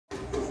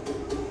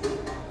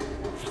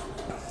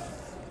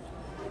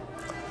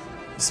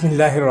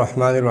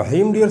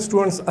Bismillahirrahmanirrahim. Dear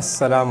students,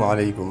 Assalamu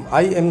alaikum.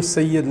 I am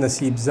Sayyid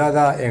Nasib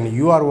Zada and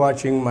you are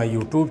watching my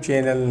YouTube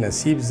channel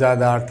Nasib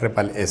Zada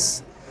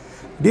SSS.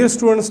 Dear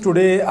students,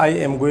 today I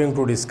am going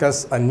to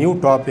discuss a new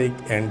topic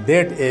and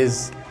that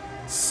is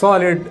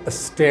solid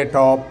state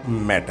of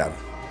matter.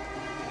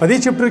 Padi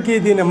chapter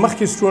ke din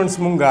makhi students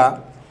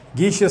munga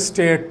gaseous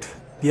state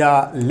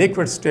ya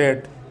liquid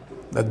state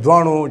the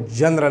dwano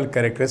general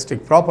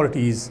characteristic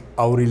properties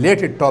or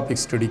related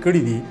topics study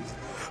kadi di.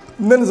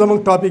 Then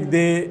zamang topic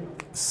de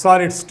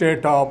solid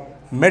state of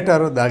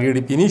matter the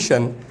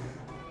definition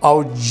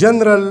of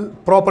general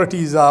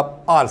properties of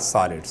all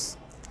solids.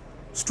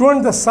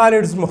 Student the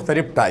solids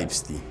mukhtalif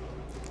types thi.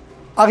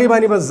 आगे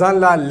बानी बस जान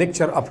ला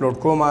lecture upload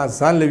coma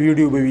जान ला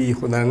वीडियो भी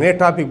खुदा नए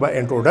टॉपिक बा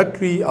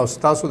इंट्रोडक्टरी और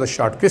स्टासो द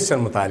शॉर्ट क्वेश्चन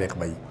मुतालिक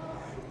भाई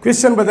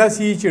क्वेश्चन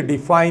बदासी च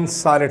define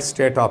solid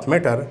state of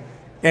matter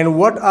and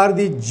what are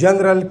the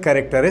general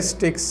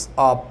characteristics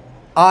of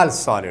all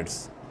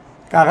solids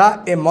Kaga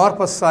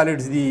amorphous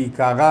solids दी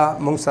कागा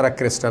मुंगसरा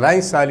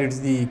crystalline solids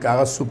the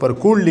Kaga super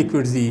cooled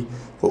liquids the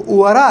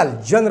overall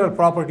general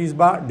properties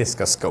बा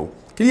डिस्कस को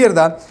क्लियर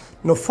दा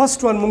no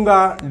first one मुंगा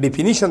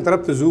definition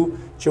तरफ तजू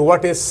च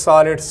what is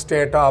solid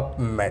state of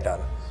matter.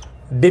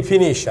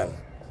 Definition: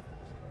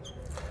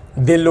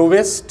 the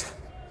lowest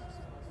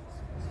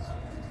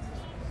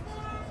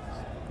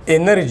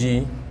energy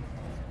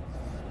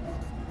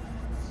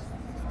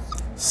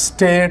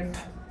state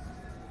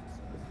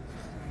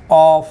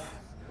of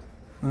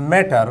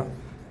matter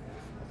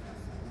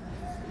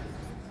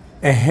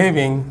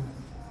having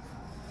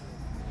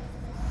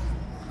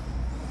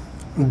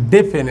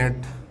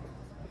definite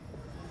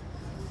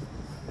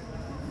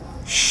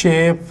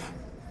shape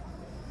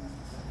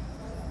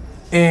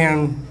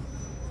and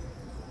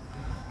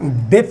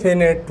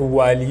definite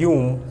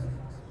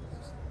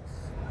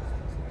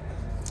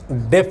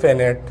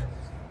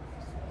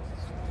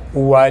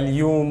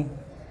volume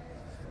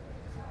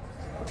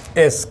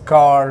is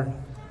called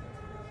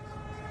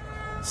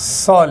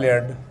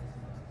solid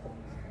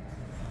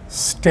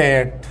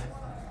state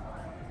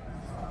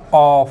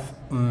of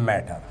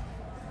matter.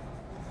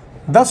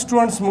 The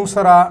students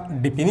musara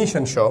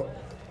definition show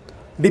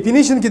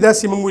definition की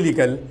दासी मंगुली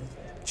कल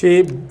चे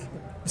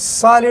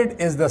solid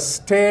is the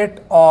state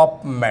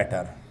of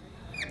matter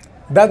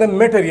that the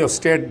matter yo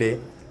state they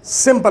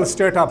simple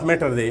state of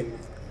matter दे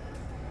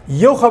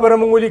यो खबर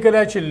मंगुली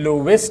कल चे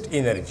lowest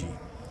energy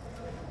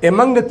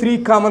among the three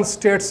common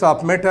states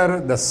of matter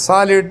the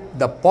solid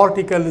the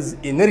particles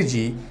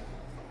energy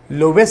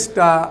lowest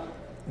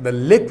the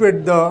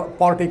liquid the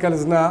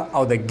particles na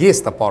or the gas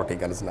the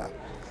particles na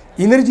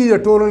energy the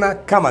total na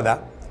कम दा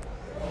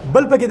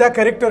बल पके दा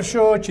character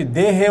show च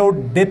they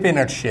have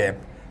definite shape.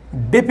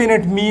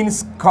 Definite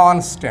means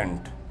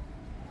constant.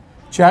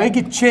 चाहे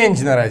कि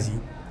change नाराजी.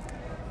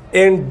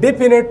 And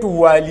definite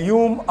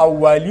volume और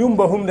volume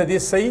बहुम न दे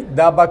सही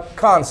दाबा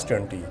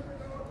constant ही.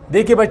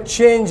 देखे बा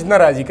change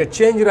नाराजी का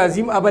change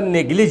राजीम अब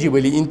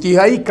negligible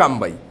इंतहाई कम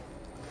by.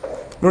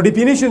 No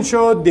definition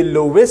show the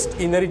lowest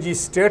energy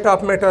state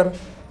of matter.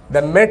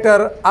 The matter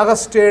अगर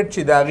state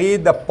च दागी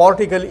the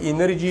particle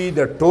energy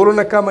the total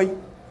न कम आई.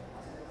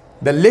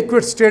 The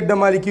liquid state the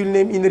molecule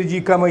name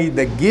energy kamai,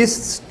 the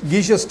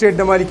gaseous state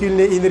the molecule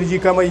name energy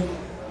kamai,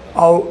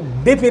 or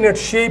definite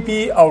shape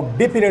or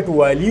definite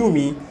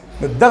volume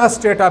the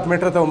state of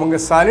matter the among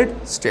solid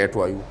state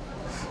vayu.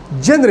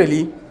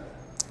 Generally,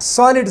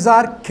 solids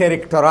are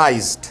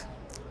characterized.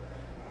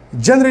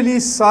 Generally,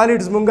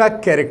 solids munga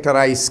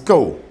characterize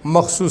ko,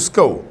 makhsus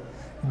ko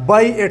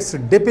by its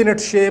definite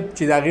shape,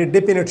 chidagi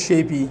definite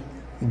shape,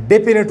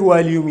 definite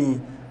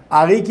volume,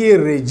 agi ki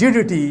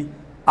rigidity.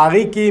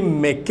 आगे की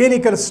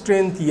mechanical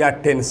strength या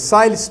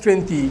tensile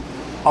strength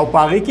और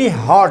आगे की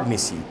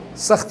हार्डनेस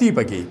सख्ती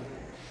पके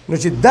नो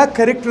च the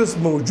characters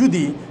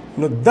मौजूदी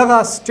नो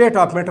दगा state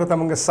of matter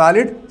Tamang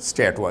solid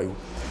state वायु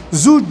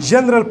जो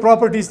जनरल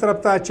प्रॉपर्टीज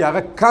तरफ ता चागा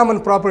common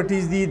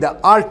properties the the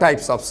all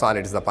types of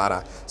solids the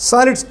पारा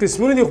सॉलिड्स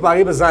किस्मों दी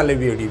बागी बजान ले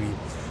वीडियो दी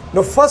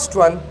no first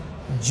one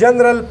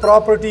general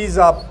properties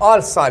of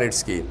all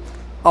solids की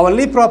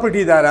only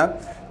property Dara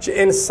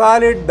in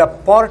solid the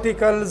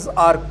particles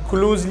are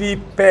closely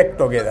packed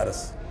together.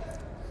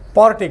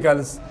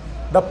 Particles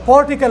the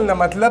particle na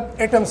matlab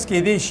atoms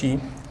ke deshi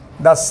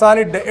the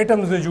solid the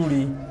atoms ne judi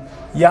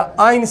ya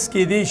ions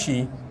ke deshi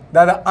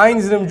the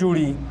ions ne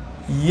judi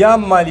ya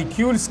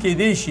molecules ke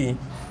deshi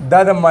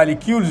the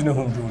molecules ne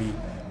hum judi.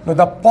 No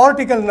the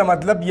particle na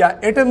matlab ya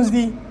atoms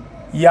di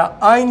ya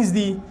ions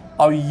di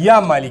aur ya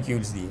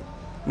molecules di.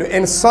 No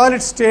in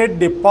solid state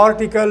the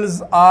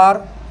particles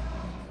are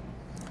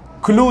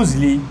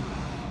closely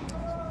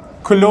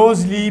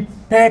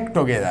packed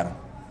together.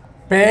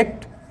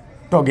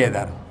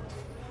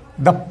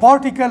 The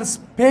particles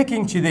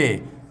packing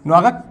chide no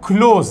aga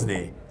close de.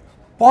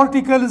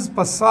 Particles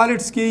pa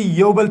solids ke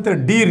yobal ta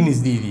deer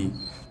nizdidi.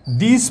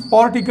 These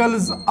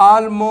particles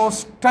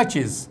almost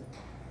touches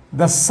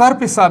the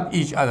surface of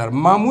each other.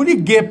 Mamuli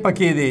gap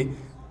pake de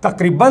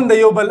तकरीबन द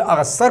योबल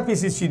अगर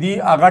सरफेस चीदी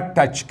अगर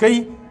टच कई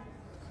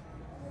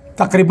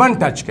तकरीबन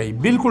टच कई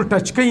बिल्कुल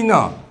टच कई ना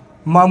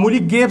معمولی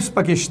گیپس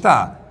پکې شته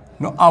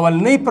نو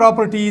اولنۍ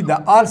پراپرټي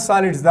د آل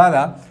سالیډز دا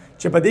ده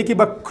چې په دې کې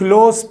به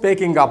کلوز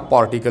پیکینګ اپ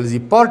پارټیکلز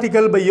وي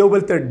پارټیکل به یو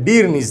بل ته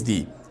ډیر نږدې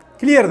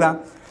کلیر ده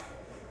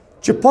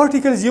چې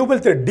پارټیکلز یو بل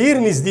ته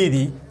ډیر نږدې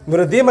دي نو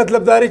د دې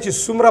مطلب دا دی چې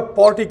څومره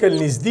پارټیکل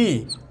نږدې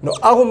نو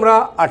هغومره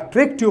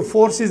اټریکټیو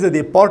فورسز د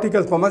دې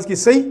پارټیکلز په منځ کې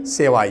صحیح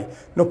سیوای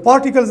نو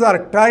پارټیکلز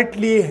آر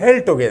ټایټلی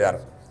هیلډ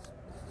ټوګیدر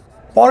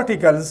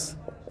particles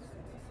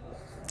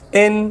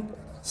in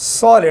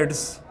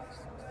solids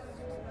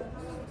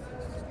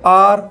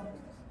are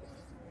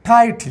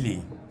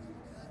tightly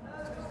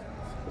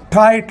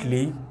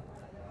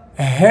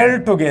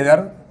held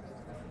together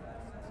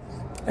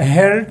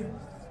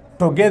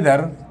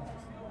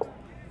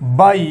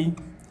by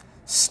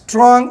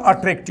strong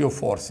attractive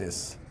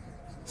forces.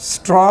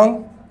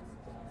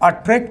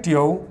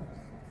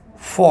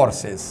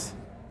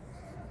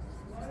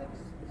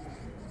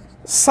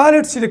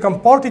 سالډ چې د کوم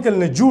پارټیکل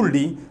نه جوړ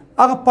دي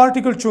هغه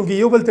پارټیکل چونکې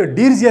یو بل ته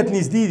ډیر زیات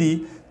نږدې دي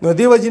نو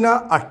دې وجې نه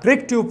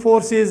اټریکټیو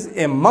فورسز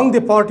امنګ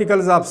د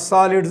پارټیکلز آف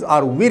سالډز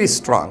آر ویری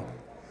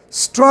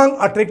strong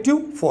اټریکټیو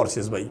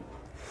فورسز وي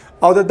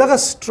او د دغه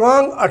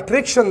strong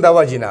اټریکشن د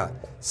وجې نه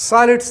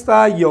سالډز ته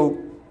یو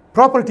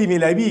پراپرټي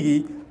میلاویږي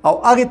او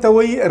هغې ته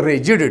وایي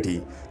ریجیډیټي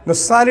نو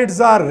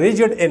سالډز آر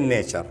ریجیډ ان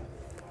نیچر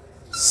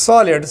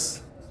solids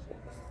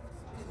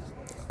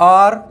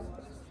are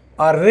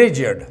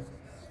rigid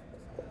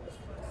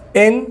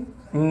in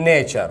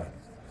nature.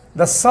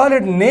 The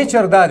solid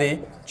nature دا دی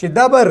چې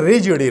دا به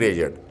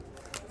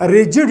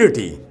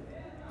rigidity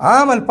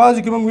عام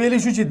الفاظو کې موږ ویلی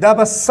شو چې دا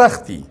به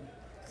سختي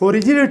خو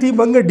rigidity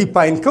موږ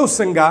ډیفاین کوو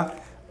څنګه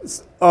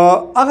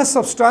هغه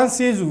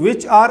substances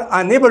which are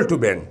unable to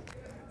bend.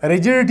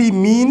 Rigidity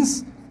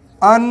means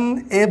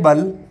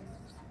unable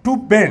to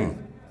bend.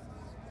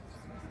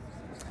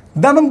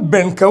 دا موږ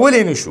بینډ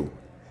کولی نه شو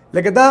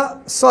لکه دا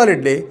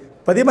سالډ دی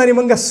په دې باندې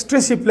موږ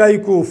سټرس اپلای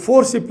کو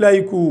فورس اپلای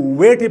کو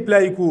ویټ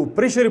اپلای کو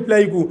پریشر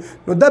اپلای کو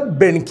نو دا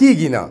بینډ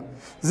کیږي نه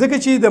ځکه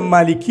چې د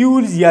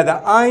مالیکیولز یا د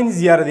آینز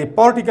یا د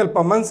پارټیکل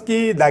په منځ کې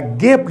دا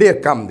ګیپ ډیر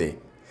کم دی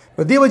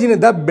نو دې وجې نه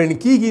دا بینډ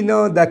کیږي نه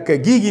دا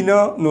کږیږي نه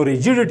نو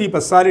ریجیډیټي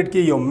په سالډ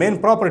کې یو مین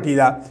پراپرټي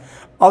ده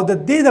او د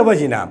دې د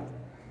وجې نه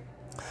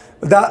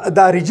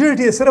دا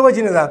ریجیډیټي سره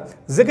وجې نه ده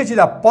ځکه چې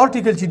دا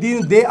پارټیکل چې دي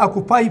دې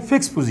اکوپای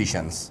فکس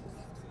پوزیشنز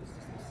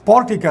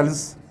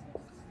particles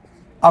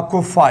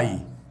occupy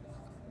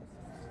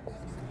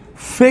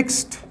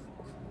fixed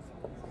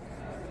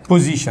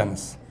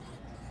positions.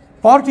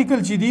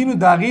 Particle چې دي نو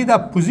د هغې دا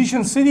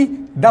پوزیشن څه دي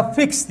دا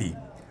فکس دي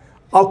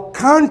او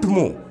can't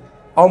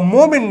move او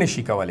مومنټ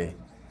نشي کولی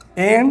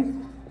and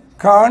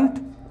can't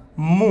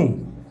move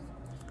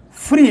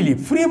freely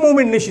free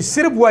مومنټ نشي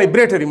صرف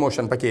وایبریټري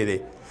موشن پکې دی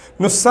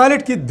نو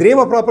سالډ کې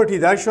درېیمه پراپرټي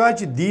دا شوه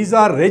چې these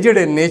are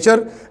rigid in nature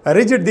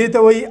rigid دې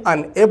ته وایي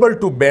unable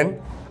to bend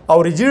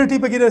او ریجیډیټي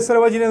پکې د سره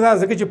وجې نه ده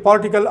ځکه چې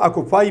پارټیکل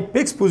اکوپای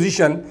فکس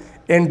پوزیشن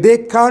اینډ دے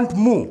کانټ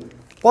موو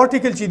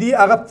پارټیکل چې دی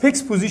هغه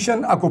فکس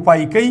پوزیشن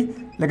اکوپای کوي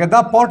لکه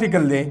دا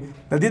پارټیکل دی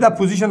د دې دا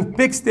پوزیشن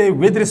فکس دی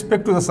وذ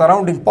ریسپیکټ ټو د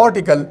سراونډینګ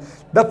پارټیکل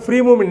دا فری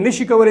مومنټ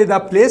نشي کولی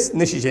دا پلیس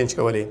نشي چینج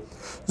کولی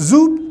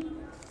زو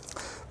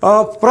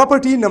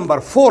پراپرټي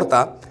نمبر 4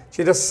 ته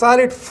چې د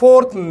سالډ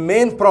فورث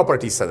مین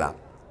پراپرټي څه ده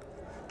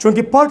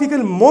چونکې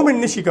پارټیکل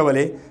مومنټ نشي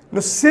کولی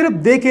نو صرف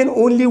دے کین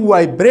اونلی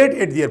وایبریټ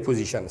ایٹ دیئر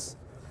پوزیشنز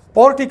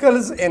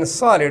particles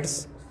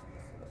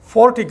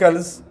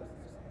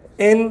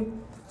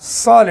in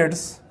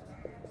solids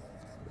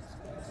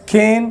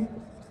can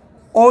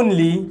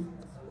only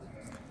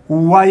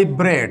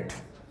vibrate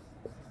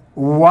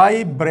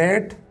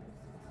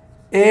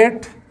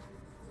at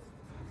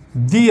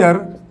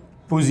their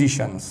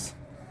positions.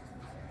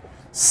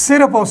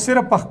 صرف او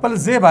صرف په خپل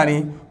ځای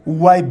باندې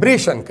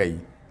وایبریشن کوي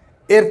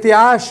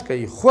ارتعاش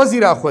کوي خوځي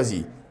را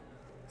خوځي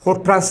خو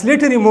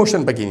ټرانسلیټري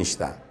موشن پکې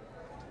نشته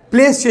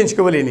پلیس چینج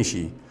کولی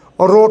نشي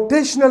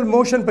روټیشنل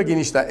موشن پکې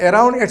نشته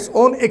اراؤنډ اټس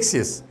اون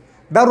ایکسس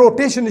دا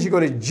روټیشن نشي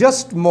کولی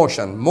جسٹ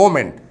موشن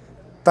مومنټ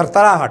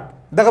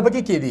ترتراهټ دغه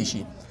پکې کیدی شي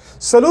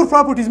څلور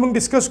پراپرټیز موږ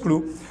ډسکس کړو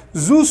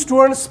زو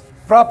سټوډنټس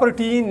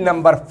پراپرټي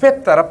نمبر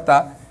 5 طرف ته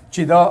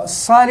چې دا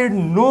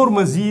سالډ نور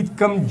مزید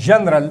کم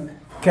جنرال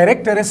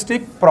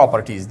کیریکټرسټک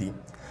پراپرټیز دي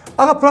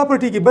هغه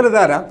پراپرټي کې بل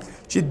دا ده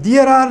چې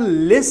دیر آر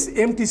لیس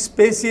ایمټي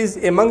سپیسز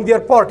امنګ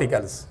دیئر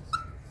پارټیکلز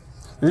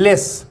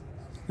لیس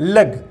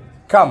لږ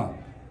کم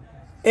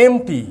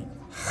empty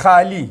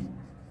خالی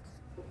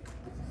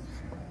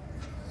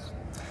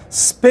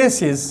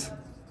spaces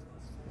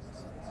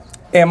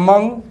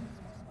among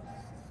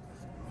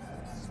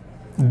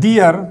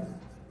their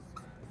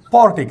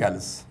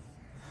particles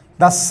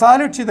دا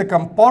سالډ چې د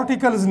کم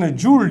پارټیکلز نه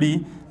جوړ دي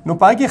نو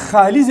پای کې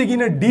خالی ځای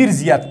نه ډیر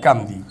زیات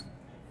کم دي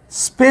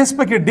سپیس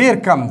پکې ډیر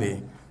کم دی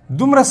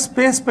دومره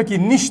سپیس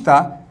پکې نشته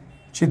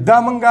چې دا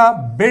منګه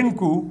بینډ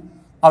کو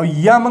او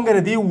یا منګه د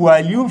دې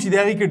والیوم چې د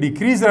هغې کې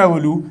ډیکریز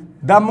راولو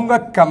دا منګه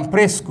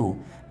کمپریس کو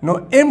نو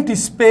ایمټي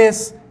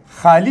سپیس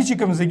خالی چې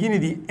کوم ځایونه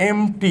دي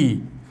ایمټي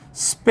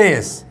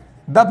سپیس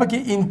دا پکې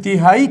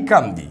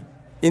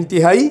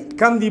انتهایی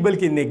کم دي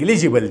بلکې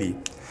نیګلیجیبل دي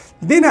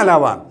دین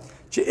علاوه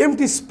چې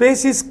empty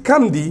spaces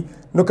کم دي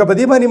نو که په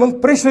دې باندې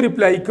موږ پریشر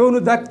اپلای کوو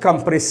نو دا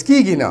کمپریس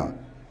کیږي نه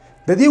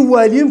د دې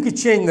والیوم کې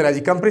چینج نه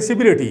راځي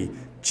کمپریسیبিলিټي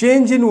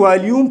چینج ان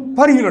والیوم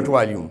پر یونټ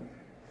والیوم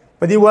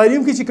په دې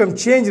والیوم کې چې کوم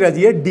چینج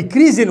راځي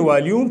ډیکریز ان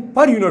والیوم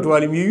پر یونټ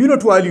والیوم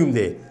یونټ والیوم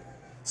دی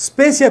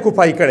سپیس یې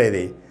اکوپای کړی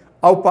دی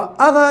او په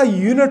هغه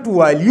یونټ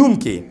والیوم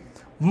کې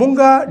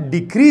مونږه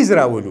ډیکریز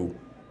راولو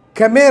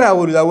کمې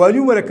راولو دا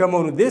والیوم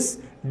ورکمو نو دس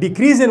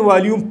decrease in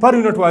volume per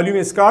unit volume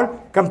is called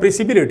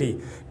compressibility.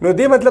 نو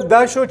دې مطلب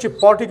دا شو چې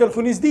پارټیکل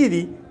خو نږدې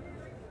دي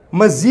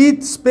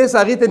مزید سپیس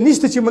هغې ته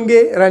نشته چې موږ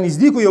یې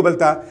رانږدې کړو یو بل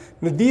ته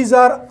نو these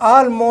are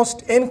almost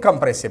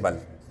incompressible.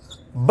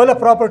 بله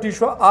پراپرټي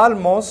شوه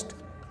almost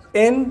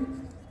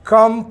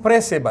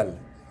incompressible.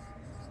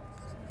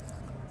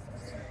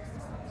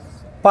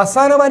 په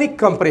اسانه باندې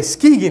کمپریس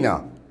کیږي نه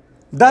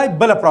دا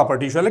بله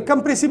پراپرټي شوه لکه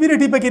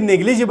کمپریسیبیلیټي پکې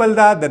نیګلیجبل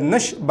ده د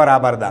نش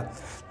برابر ده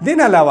دې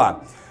نه علاوه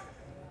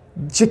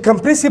چې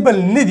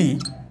کمپریسیبل نه دي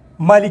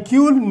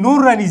مالیکیول نور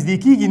رانږدې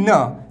کیږي نه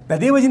د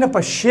دې وجې نه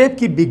په شیپ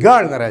کې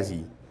بګاړ نه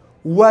راځي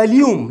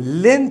والیوم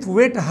لینث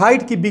ویټ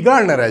هایټ کې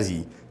بګاړ نه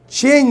راځي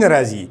چینج نه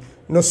راځي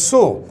نو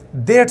سو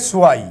دیټس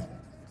وای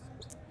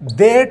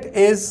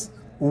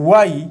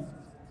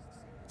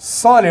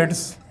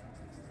solids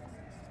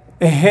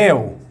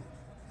have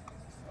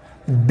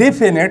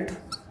definite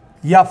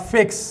یا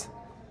fixed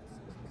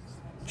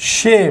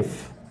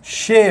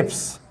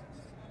shapes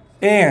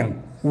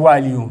and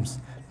volumes.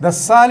 The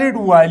solid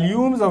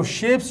volumes او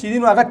shapes چې دي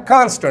نو هغه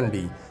constant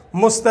دي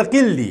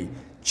مستقل دي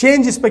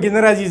changes پکې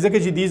نه راځي ځکه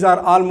چې these are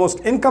almost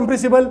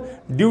incompressible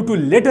due to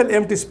little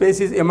empty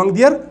spaces among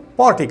their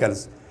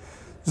particles.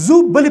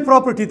 زو بلې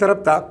property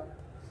طرف ته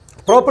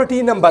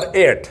property number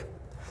 8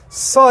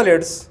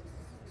 solids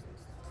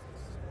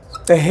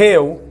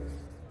have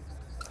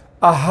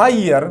a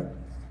higher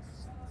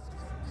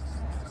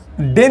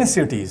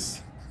densities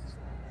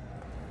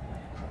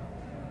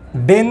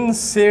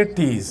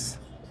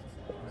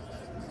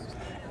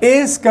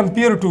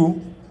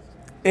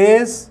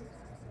as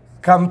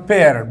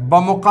compared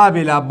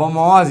بمقابلة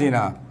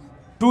بموازنة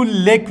to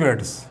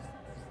liquids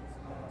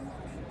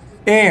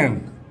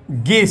and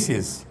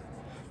gases.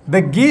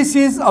 The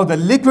gases او the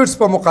liquids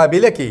په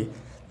مقابله کې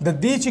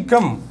د دې چې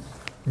کم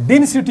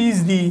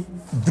densities دي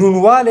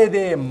درونواله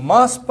دی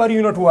ماس پر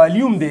یونټ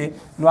والیوم دی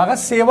نو هغه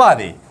سیوا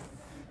دی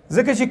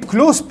ځکه چې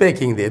کلوز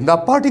پیکینګ دی دا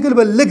پارټیکل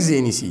به لږ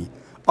ځای نیسي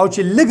او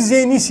چې لږ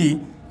ځای نیسي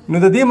نو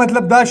د دې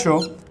مطلب دا شو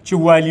چې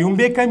والیوم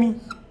به کمی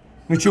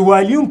نو چې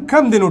والیوم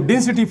کم دی نو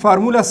ډینسټي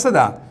فارمولا څه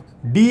ده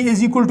D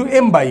is equal to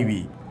m by v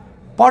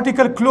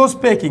پارټیکل کلوز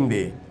پیکینګ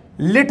دی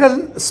لیټل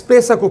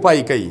سپیس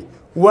اکوپای کوي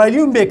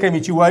والیوم به کمی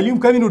چې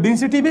والیوم کمی نو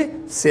ډینسټي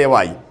به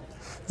سیوای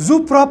زو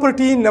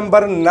پراپرټي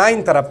نمبر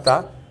 9 طرف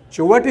ته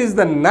what is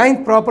the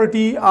ninth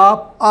property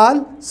of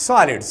all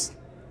solids?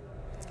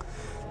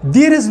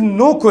 There is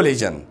no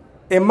collision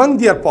among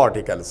their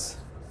particles.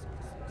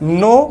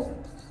 No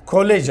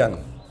collision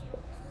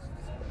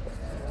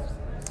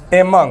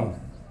among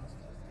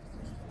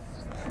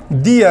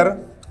their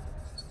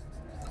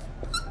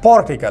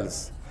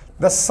particles.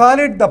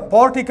 The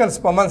particles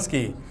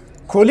pamanski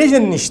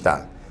collision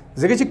nishta.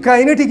 ځکه چې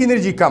kinetic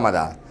energy کم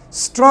ده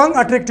strong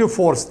attractive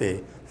force دی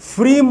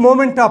free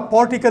moment of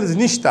particles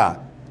نشتا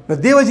نو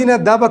دیو جنا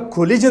دا به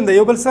کولیجن د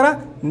یو بل سره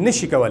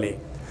نشي کولی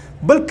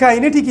بل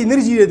کاینټیک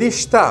انرژي د دې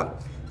شته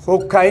خو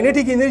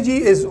کاینټیک انرژي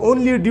از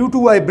اونلی ډیو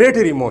ټو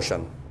وایبریټری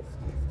موشن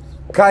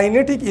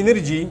کاینټیک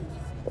انرژي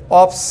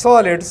of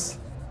solids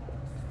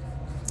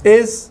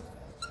is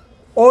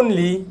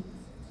only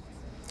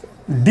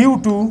due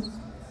to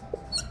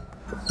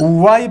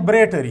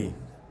vibratory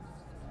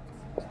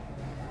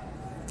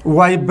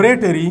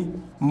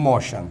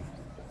motion.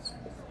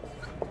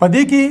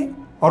 پدې کې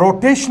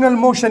rotational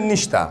motion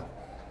نشتا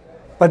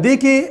پدې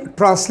کې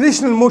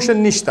ټرانسلیشنل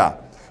موشن نشتا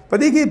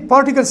پدې کې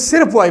پارټیکل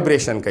صرف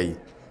وایبریشن کوي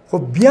خو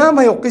بیا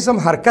ما یو قسم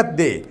حرکت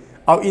دی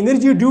او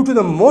انرژي ډیو ټو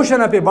د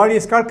موشن اف ا باډي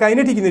از کالډ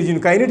کاینټیک انرژي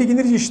نو کاینټیک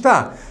انرژي شته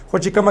خو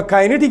چې کومه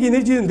کاینټیک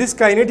انرژي دس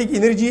کاینټیک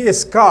انرژي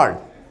از کالډ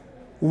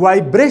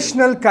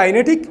وایبریشنل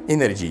کاینټیک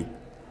انرژي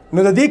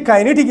نو د دې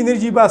کاینټیک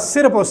انرژي با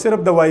صرف او صرف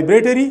د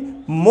وایبریټری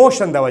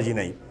موشن د وجې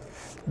نه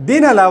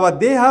دین علاوه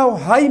they have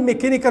high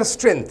mechanical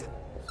strength.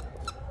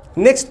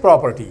 Next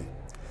property,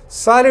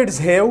 solids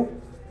have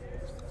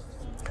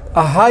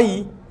a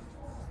high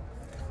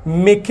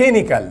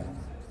mechanical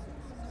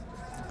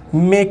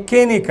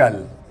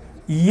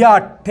या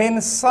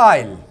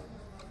tensile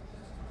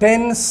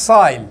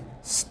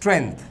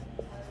strength.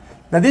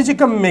 د دې چې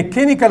کوم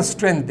mechanical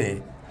strength دی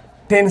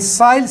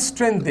tensile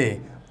strength دی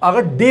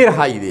هغه ډیر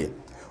high دی.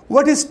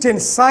 What is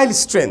tensile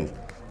strength?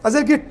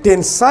 اصل کې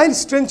tensile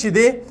strength چې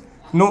دی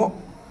نو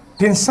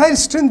tensile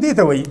strength دی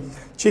ته وایي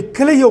چې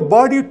کله یو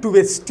باډي to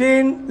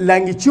withstand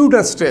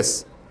longitudinal stress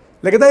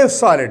لکه دا یو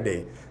solid دی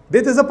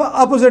دې ته زه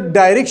په اپوزټ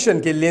ډایرکشن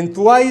کې لینث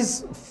وایز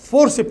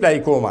فورس اپلای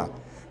کوم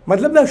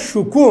مطلب دا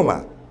شوکوم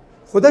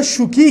خو دا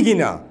شوکیږي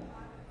نه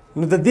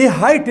نو د دې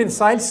هاي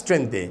ټینسایل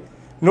strength دی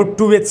نو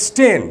to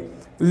withstand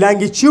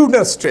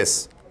longitudinal stress.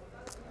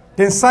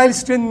 Tensile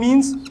strength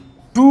means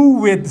to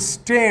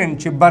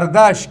withstand چې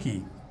برداشت کی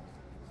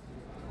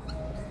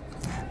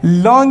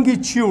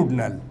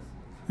longitudinal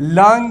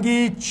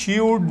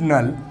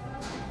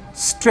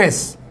stress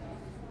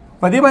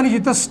په دې باندې چې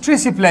ته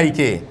stress apply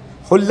کې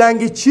خو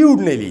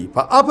longitudinally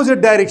په opposite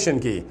direction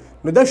کې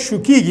نو دا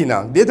شوکیږي نه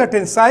دې ته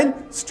tensile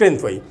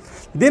strength وایي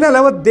دې نه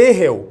علاوه they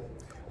have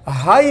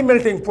high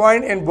melting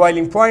point and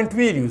boiling point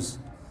values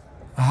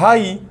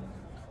high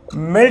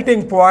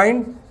melting point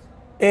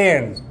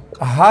and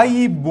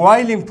high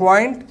boiling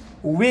point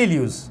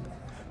values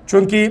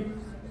چونکه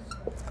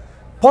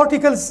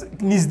particles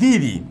نزدې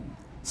دي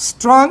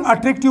strong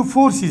attractive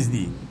forces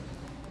دي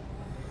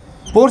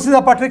forces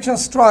of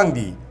attraction strong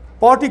دي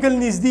particle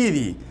نزدې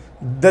دي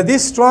د دې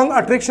strong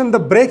attraction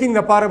د breaking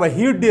لپاره به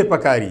heat ډېر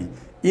پکاري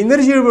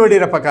انرژي به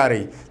ډېره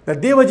پکاري د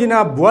دې وجې نه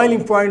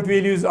boiling point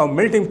values او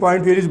melting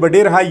point values به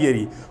ډېر high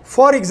وي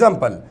for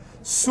example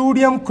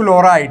sodium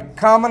chloride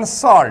common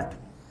salt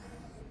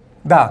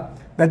دا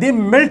د دې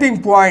melting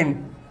point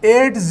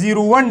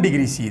 801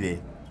 degree C دی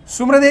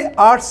څومره دی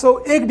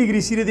 801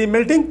 degree C دی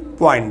melting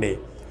point دی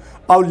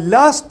او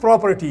last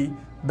property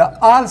the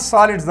all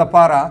solids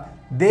لپاره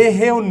they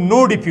have no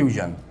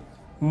diffusion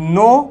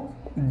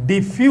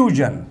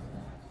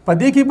په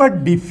دې کې به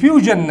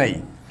diffusion نه وي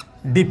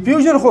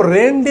diffusion خو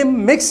random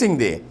mixing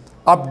دی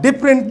of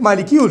different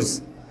molecules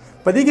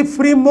په دې کې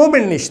free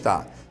movement نشته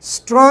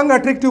strong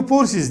attractive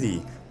forces دي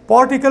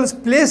particles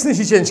place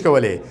نشي change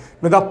کولی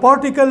نو دا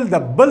particle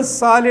د بل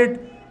solid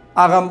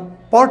هغه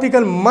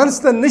particle منځ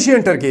ته نشي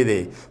انټر کېدی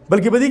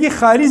بلکې په دې کې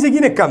خالي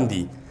ځایونه کم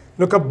دي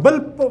نو که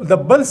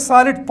د بل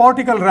solid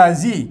particle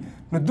راځي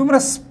نو دومره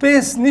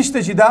space نشته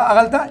چې دا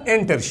هغه ته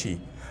انټر شي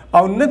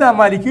او نه دا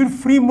مالیکول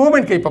free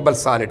movement کوي په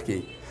بل solid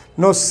کې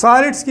نو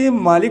solids کې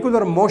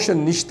molecular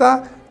motion نشته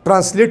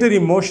translatory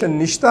motion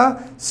نشته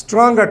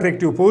strong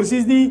attractive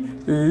forces دي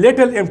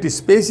little empty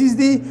spaces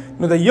دي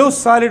نو د یو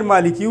solid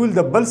molecule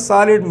د بل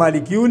solid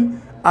molecule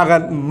هغه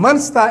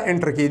منځ ته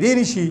انټر کېدی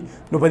نشي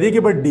نو په دې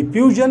کې به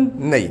diffusion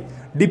نه وي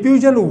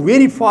diffusion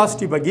very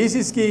fast په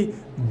gases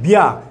کې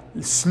بیا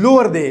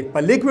slower دی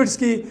په liquids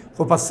کې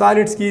خو په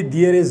solids کې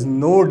there is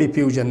no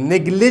diffusion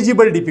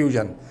negligible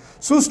diffusion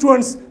so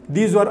students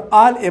these were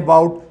all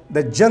about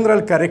the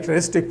general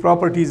characteristic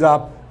properties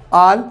of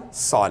all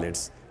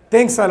solids.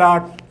 Thanks a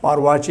lot for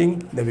watching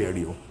the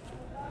video.